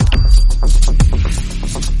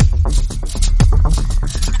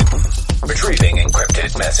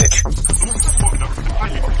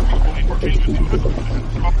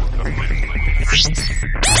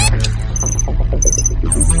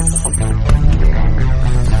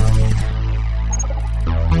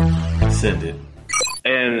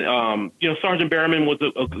Sergeant Berryman was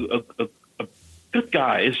a good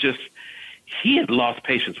guy. It's just he had lost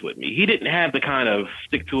patience with me. He didn't have the kind of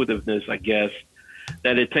stick-to-itiveness, I guess,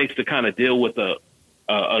 that it takes to kind of deal with a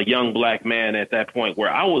young black man at that point,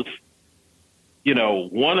 where I was,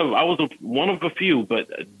 one of a few, but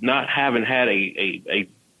not having had a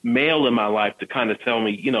male in my life to kind of tell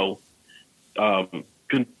me,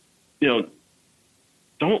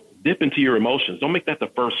 don't dip into your emotions. Don't make that the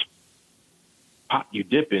first pot you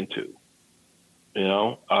dip into.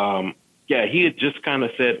 He had just kind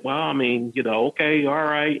of said, well, I mean, okay, all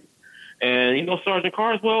right. And, Sergeant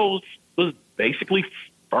Carswell was basically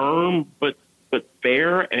firm, but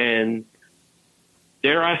fair, and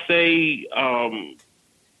dare I say,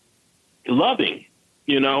 loving,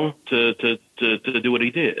 to do what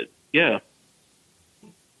he did. Yeah.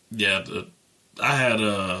 Yeah. I had,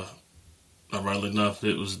 ironically enough,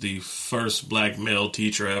 it was the first black male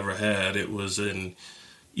teacher I ever had. It was in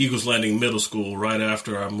Eagles Landing Middle School right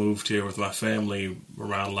after I moved here with my family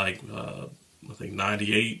around I think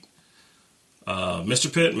 98.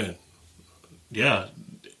 Mr. Pittman. Yeah.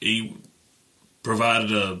 He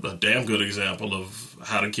provided a damn good example of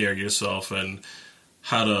how to carry yourself and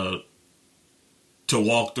how to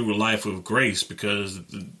walk through life with grace, because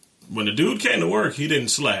when the dude came to work, he didn't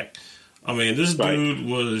slack. I mean, this dude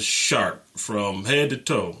was sharp from head to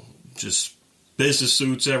toe, just business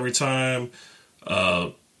suits every time,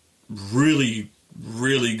 really,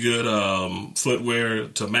 really good footwear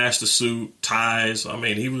to match the suit, ties. I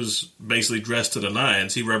mean, he was basically dressed to the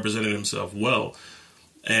nines. He represented himself well.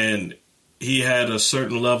 And he had a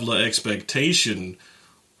certain level of expectation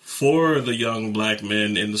for the young black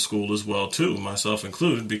men in the school as well, too, myself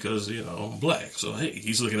included, because, I'm black. So, hey,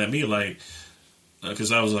 he's looking at me like,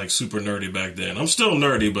 because I was like super nerdy back then. I'm still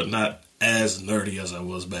nerdy, but not as nerdy as I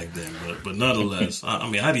was back then. But nonetheless, I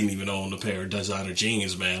mean, I didn't even own a pair of designer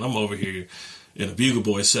jeans, man. I'm over here in the Bugle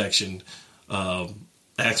Boy section,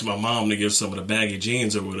 asking my mom to give some of the baggy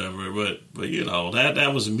jeans or whatever. But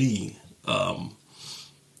that was me.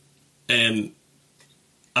 And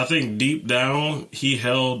I think deep down, he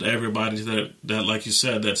held everybody to that, like you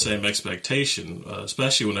said, that same expectation,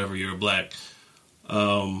 especially whenever you're black.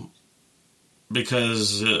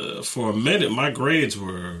 Because for a minute, my grades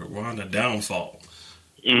were on a downfall.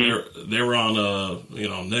 Mm-hmm. They were on a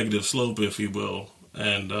negative slope, if you will.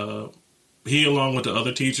 And he, along with the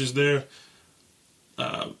other teachers there,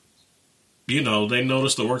 they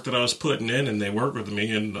noticed the work that I was putting in, and they worked with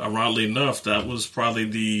me. And ironically enough, that was probably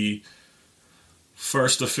the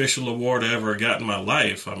first official award I ever got in my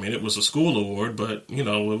life. I mean, it was a school award, but,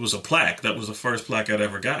 it was a plaque. That was the first plaque I'd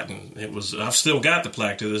ever gotten. I've still got the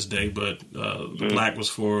plaque to this day, but the plaque was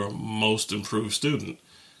for most improved student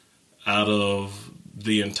out of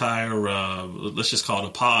the entire, let's just call it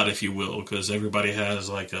a pod, if you will, because everybody has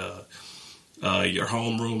like your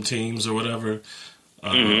homeroom teams or whatever.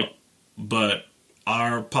 But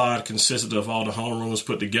our pod consisted of all the homerooms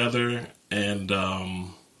put together, and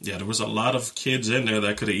there was a lot of kids in there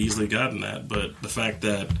that could have easily gotten that. But the fact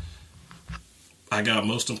that I got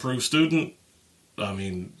most improved student, I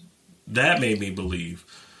mean, that made me believe,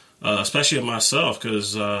 especially in myself,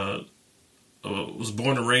 because I was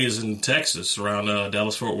born and raised in Texas, around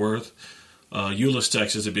Dallas-Fort Worth, Euless,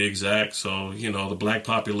 Texas to be exact. So, the black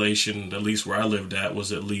population, at least where I lived at,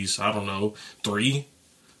 was at least, 3,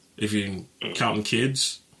 if you're counting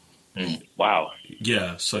kids. Wow.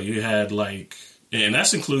 Yeah, so you had and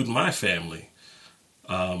that's including my family.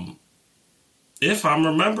 If I'm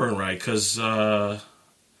remembering right, because, no,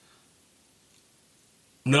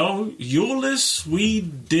 Euless, we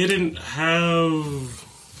didn't have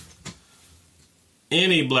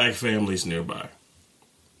any black families nearby.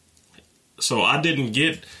 So I didn't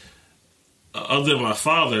get, other than my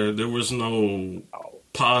father, there was no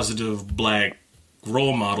positive black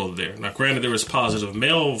role model there. Now, granted, there was positive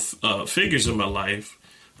male figures in my life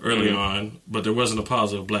early on, but there wasn't a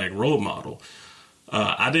positive black role model.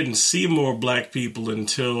 I didn't see more black people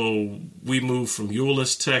until we moved from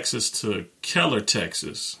Euless, Texas to Keller,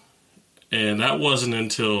 Texas. And that wasn't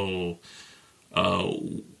until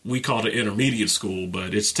we called it intermediate school,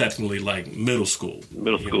 but it's technically like middle school.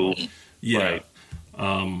 Middle school. Yeah. Right.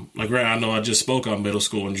 I know I just spoke on middle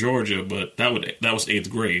school in Georgia, but that was 8th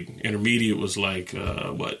grade. Intermediate was like,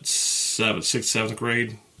 6th, 7th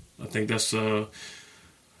grade? I think that's...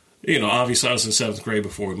 obviously I was in 7th grade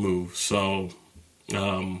before we moved. So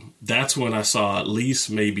that's when I saw at least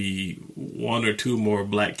maybe 1 or 2 more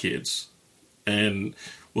black kids. And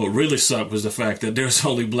what really sucked was the fact that there's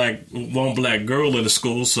only one black girl in the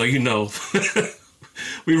school. So,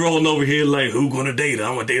 we rolling over here like, who gonna date her?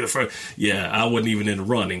 I'm gonna date her first. Yeah, I wasn't even in the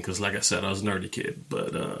running because, like I said, I was a nerdy kid.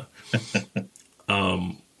 But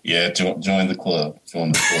yeah, join the club.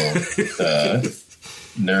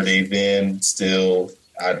 Nerdy then.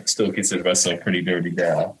 I still consider myself pretty nerdy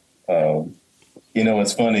now.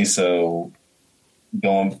 It's funny. So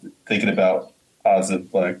thinking about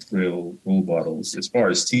positive Black role models as far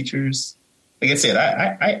as teachers. Like I said,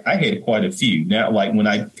 I had quite a few. Now, like when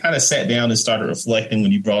I kind of sat down and started reflecting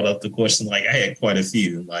when you brought up the question, like I had quite a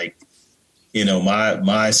few. Like,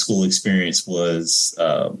 my school experience was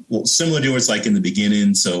similar to yours, like in the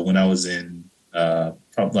beginning. So when I was in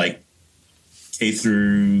probably like K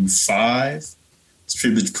through 5,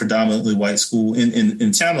 it's predominantly white school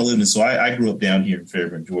in town I lived in. So I grew up down here in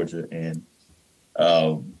Fairburn, Georgia, and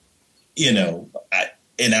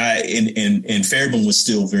and Fairburn was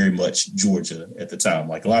still very much Georgia at the time.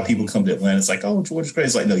 Like a lot of people come to Atlanta, it's like, oh, Georgia's great.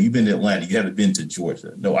 It's like, no, you've been to Atlanta, you haven't been to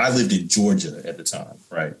Georgia. No, I lived in Georgia at the time,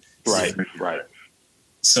 right? Right.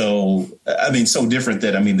 So, so different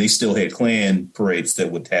that, they still had Klan parades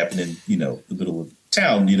that would happen in, the middle of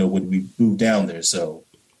town, when we moved down there. So,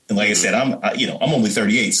 and like I said, I'm only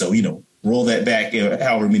 38. So, roll that back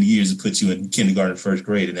however many years it puts you in kindergarten, first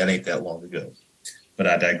grade, and that ain't that long ago. But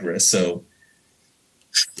I digress. So,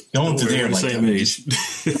 going to there, like, same age.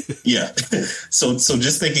 Yeah. So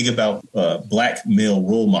just thinking about Black male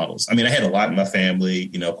role models. I had a lot in my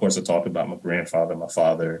family. Of course, I talked about my grandfather, my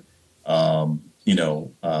father, my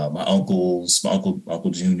uncles, my Uncle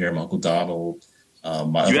Junior, my Uncle Donald.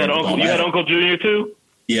 You had Uncle Junior too?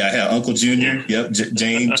 Yeah, I had Uncle Junior. Yep,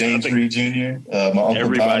 James Reed Jr. My Uncle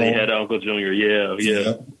everybody Donald. had Uncle Junior. Yeah.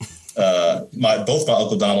 Both my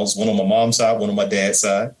Uncle Donalds, one on my mom's side, one on my dad's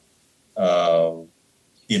side.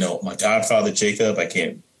 My godfather Jacob, I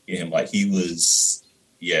can't get him. Like he's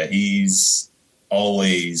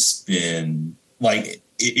always been like,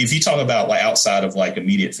 if you talk about like outside of like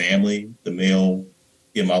immediate family, the male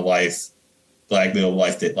in my life, Black male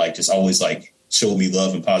life that like just always like showed me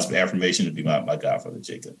love and positive affirmation to be my godfather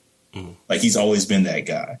Jacob. Mm-hmm. Like he's always been that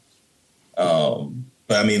guy.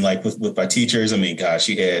 But like with my teachers, gosh,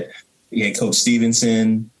 you had Coach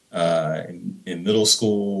Stevenson. In middle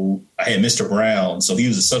school, I had Mr. Brown, so he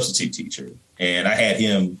was a substitute teacher, and I had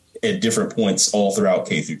him at different points all throughout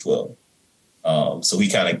K through 12. So he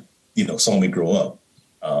kind of, saw me grow up.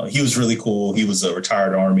 He was really cool. He was a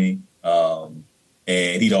retired Army, and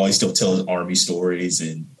he'd always still tell his Army stories,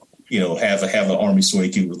 and have an Army story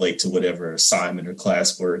he could relate to whatever assignment or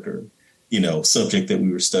classwork or subject that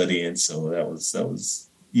we were studying. So that was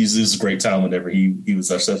usually it was a great time whenever he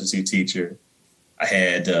was our substitute teacher. I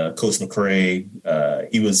had Coach McCrae.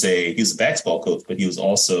 He was a basketball coach, but he was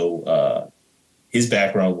also his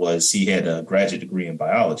background was he had a graduate degree in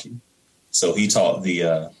biology, so he taught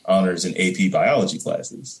the honors and AP biology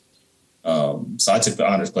classes. So I took the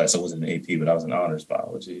honors class. I wasn't in AP, but I was in honors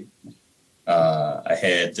biology. I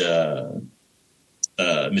had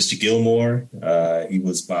Mr. Gilmore. He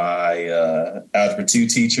was my Algebra 2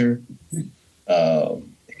 teacher.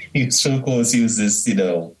 He was so cool as he was this,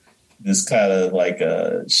 this kind of like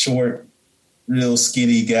a short, real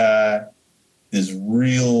skinny guy, this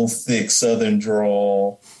real thick Southern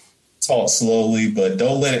drawl, taught slowly, but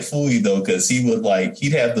don't let it fool you though, because he'd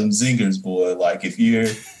have them zingers, boy. Like if you're,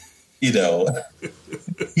 he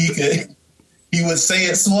would say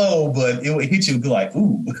it slow, but it would hit you and be like,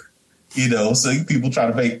 ooh, so people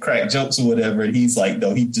try to crack jokes or whatever. And he's like,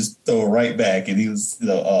 no, he'd just throw it right back. And he was,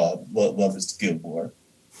 love Mr. Gilmore.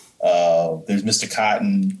 There's Mr.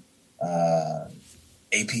 Cotton,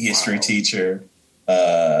 AP history teacher.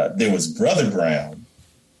 There was Brother Brown,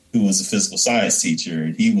 who was a physical science teacher.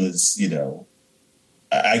 And he was,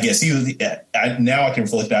 I guess he was, now I can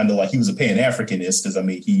reflect on, like he was a Pan-Africanist because,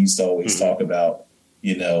 he used to always talk about,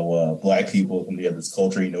 Black people from the other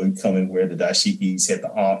culture, he'd come and wear the dashikis, had the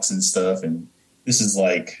honks and stuff. And this is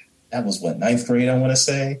like, that was what, 9th grade, I want to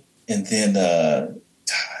say. And then, the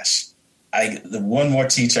one more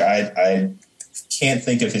teacher, I can't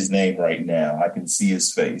think of his name right now. I can see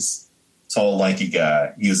his face. Tall, lanky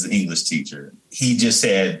guy. He was an English teacher. He just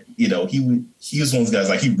had, he was one of those guys,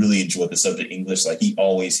 like he really enjoyed the subject English. Like he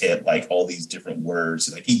always had like all these different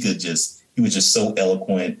words. Like he was just so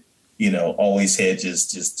eloquent, always had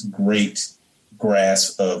just great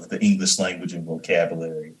grasp of the English language and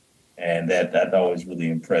vocabulary. And that always really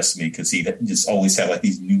impressed me because he just always had like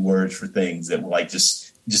these new words for things that were like just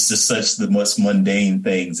such the most mundane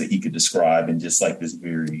things that he could describe in just like this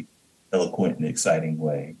very eloquent and exciting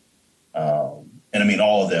way. And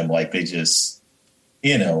all of them, like they just,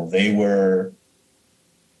 they were,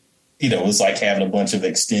 it was like having a bunch of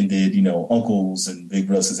extended, uncles and big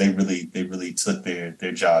brothers. They really took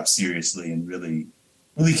their job seriously and really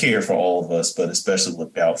cared for all of us, but especially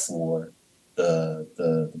looked out for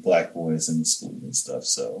the Black boys in the school and stuff.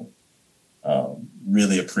 So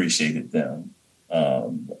really appreciated them.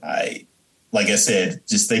 Like I said,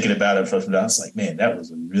 just thinking about it, I was like, man, that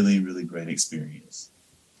was a really, really great experience.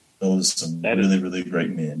 Those are some really great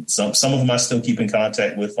men. Some of them I still keep in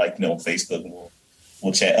contact with, like, on Facebook, and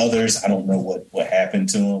we'll chat. Others, I don't know what happened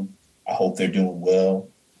to them. I hope they're doing well,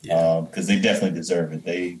 because they definitely deserve it.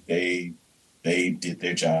 They did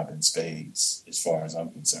their job in spades, as far as I'm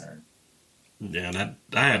concerned. Yeah, and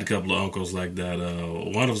I had a couple of uncles like that.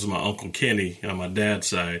 One was my Uncle Kenny on my dad's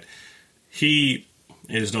side.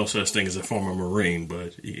 There's no such thing as a former Marine,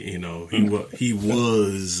 but he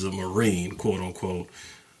was a Marine, quote unquote.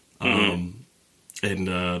 And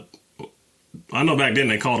I know back then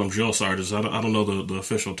they called them drill sergeants. I don't know the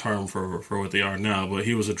official term for what they are now, but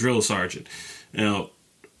he was a drill sergeant. Now,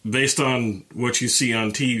 based on what you see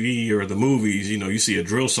on TV or the movies, you see a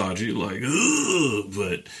drill sergeant, you're like, ugh.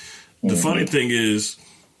 But the funny thing is,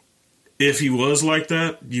 if he was like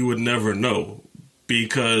that, you would never know,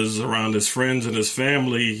 because around his friends and his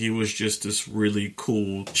family, he was just this really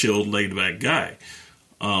cool, chilled, laid-back guy.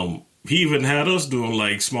 He even had us doing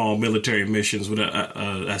like small military missions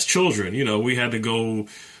as children. We had to go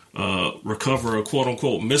recover a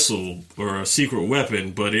quote-unquote missile or a secret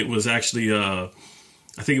weapon, but it was actually, I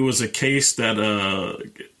think it was a case that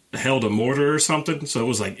held a mortar or something, so it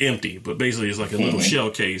was like empty, but basically it's like a little shell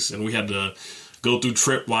case, and we had to go through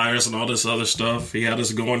trip wires and all this other stuff. He had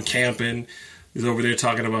us going camping. He's over there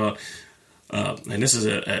talking about, and this is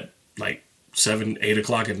at like 7, 8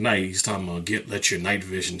 o'clock at night. He's talking about let your night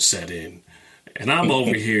vision set in. And I'm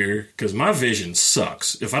over here because my vision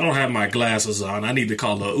sucks. If I don't have my glasses on, I need to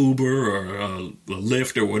call a Uber or a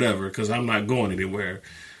Lyft or whatever, because I'm not going anywhere.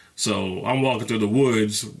 So I'm walking through the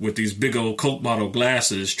woods with these big old Coke bottle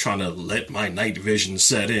glasses trying to let my night vision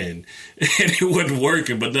set in. And it wasn't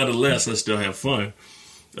working, but nonetheless, I still have fun.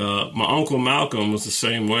 My Uncle Malcolm was the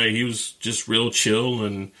same way. He was just real chill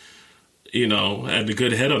and, had a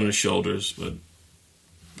good head on his shoulders. But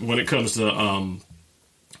when it comes to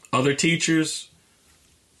other teachers,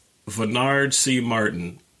 Bernard C.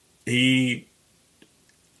 Martin, he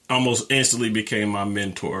almost instantly became my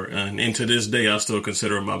mentor. And to this day, I still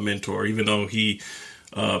consider him my mentor, even though he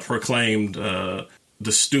proclaimed the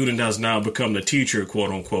student has now become the teacher,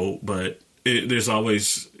 quote unquote. But it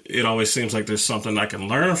always seems like there's something I can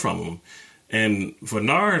learn from him. And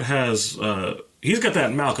Bernard has, he's got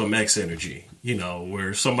that Malcolm X energy,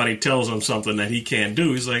 where somebody tells him something that he can't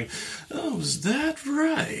do. He's like, oh, is that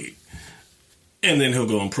right? And then he'll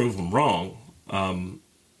go and prove him wrong.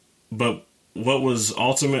 But what was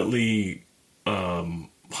ultimately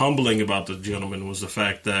humbling about the gentleman was the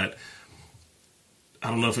fact that, I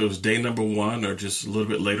don't know if it was day number 1 or just a little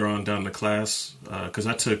bit later on down the class, because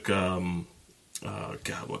I took...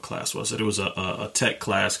 God, what class was it? It was a tech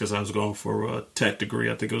class, because I was going for a tech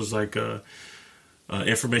degree. I think it was like a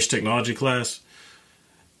information technology class.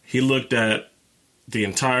 He looked at the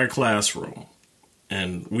entire classroom,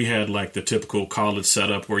 and we had like the typical college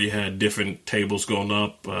setup where you had different tables going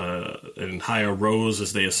up and higher rows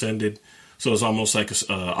as they ascended. So it's almost like an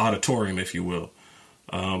auditorium, if you will.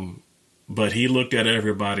 But he looked at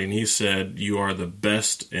everybody and he said, "You are the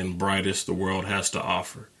best and brightest the world has to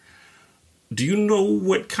offer." Do you know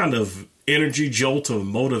what kind of energy jolt of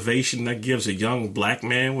motivation that gives a young black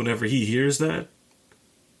man whenever he hears that?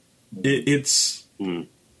 It's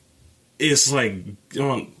like, I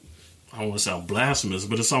don't want to sound blasphemous,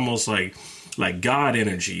 but it's almost like God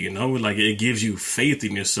energy, like it gives you faith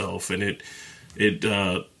in yourself, and it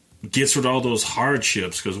gets rid of all those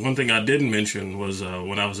hardships. Because one thing I didn't mention was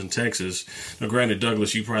when I was in Texas, now granted,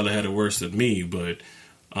 Douglas, you probably had it worse than me, but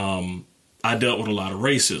I dealt with a lot of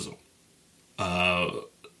racism.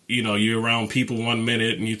 You're around people 1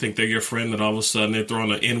 minute and you think they're your friend, and all of a sudden they're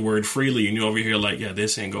throwing an N-word freely, and you're over here like, yeah,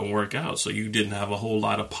 this ain't gonna work out. So you didn't have a whole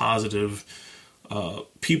lot of positive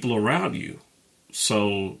people around you.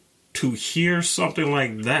 So to hear something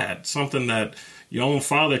like that, something that your own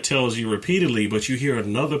father tells you repeatedly, but you hear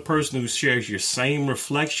another person who shares your same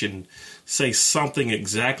reflection say something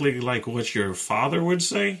exactly like what your father would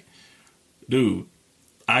say, dude,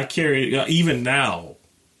 I carry, even now,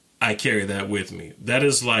 I carry that with me. That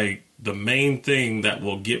is like the main thing that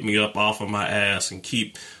will get me up off of my ass and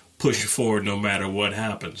keep pushing forward no matter what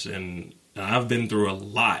happens. And I've been through a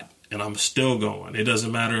lot, and I'm still going. It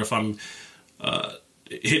doesn't matter if I'm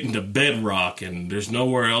hitting the bedrock, and there's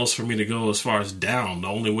nowhere else for me to go as far as down. The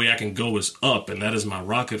only way I can go is up, and that is my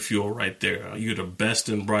rocket fuel right there. You're the best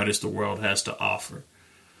and brightest the world has to offer.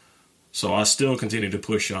 So I still continue to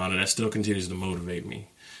push on, and that still continues to motivate me.